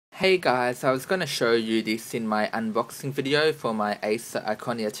Hey guys, I was going to show you this in my unboxing video for my Acer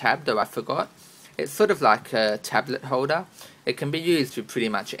Iconia tab, though I forgot. It's sort of like a tablet holder. It can be used with pretty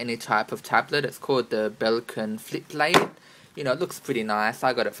much any type of tablet. It's called the Belkin FlipBlade. You know, it looks pretty nice.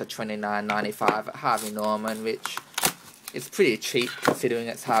 I got it for $29.95 at Harvey Norman, which is pretty cheap considering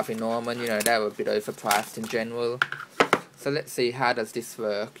it's Harvey Norman. You know, they were a bit overpriced in general. So let's see, how does this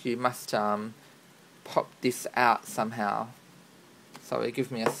work? You must pop this out somehow. Sorry,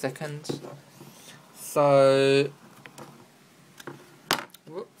 give me a second. So,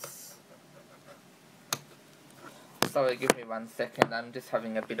 whoops. Sorry, give me 1 second. I'm just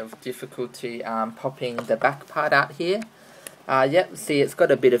having a bit of difficulty popping the back part out here. Yep, see, it's got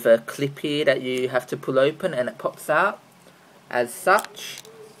a bit of a clip here that you have to pull open and it pops out as such.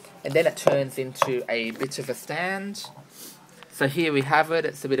 And then it turns into a bit of a stand. So here we have it.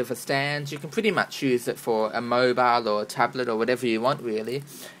 It's a bit of a stand. You can pretty much use it for a mobile or a tablet or whatever you want, really.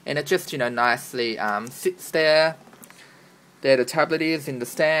 And it just, you know, nicely sits there. There the tablet is in the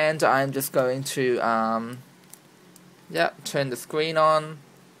stand. I'm just going to, turn the screen on.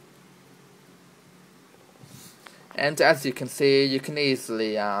 And as you can see, you can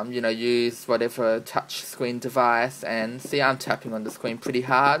easily, use whatever touch screen device. And see, I'm tapping on the screen pretty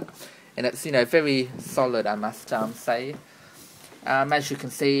hard. And it's, very solid, I must say. As you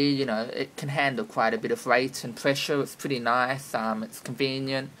can see, it can handle quite a bit of weight and pressure. It's pretty nice. It's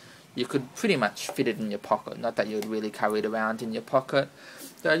convenient. You could pretty much fit it in your pocket. Not that you would really carry it around in your pocket.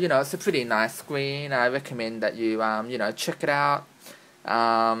 So, it's a pretty nice screen. I recommend that you, check it out.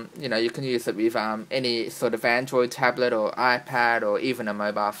 You can use it with any sort of Android tablet or iPad or even a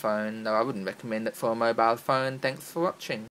mobile phone. Though I wouldn't recommend it for a mobile phone. Thanks for watching.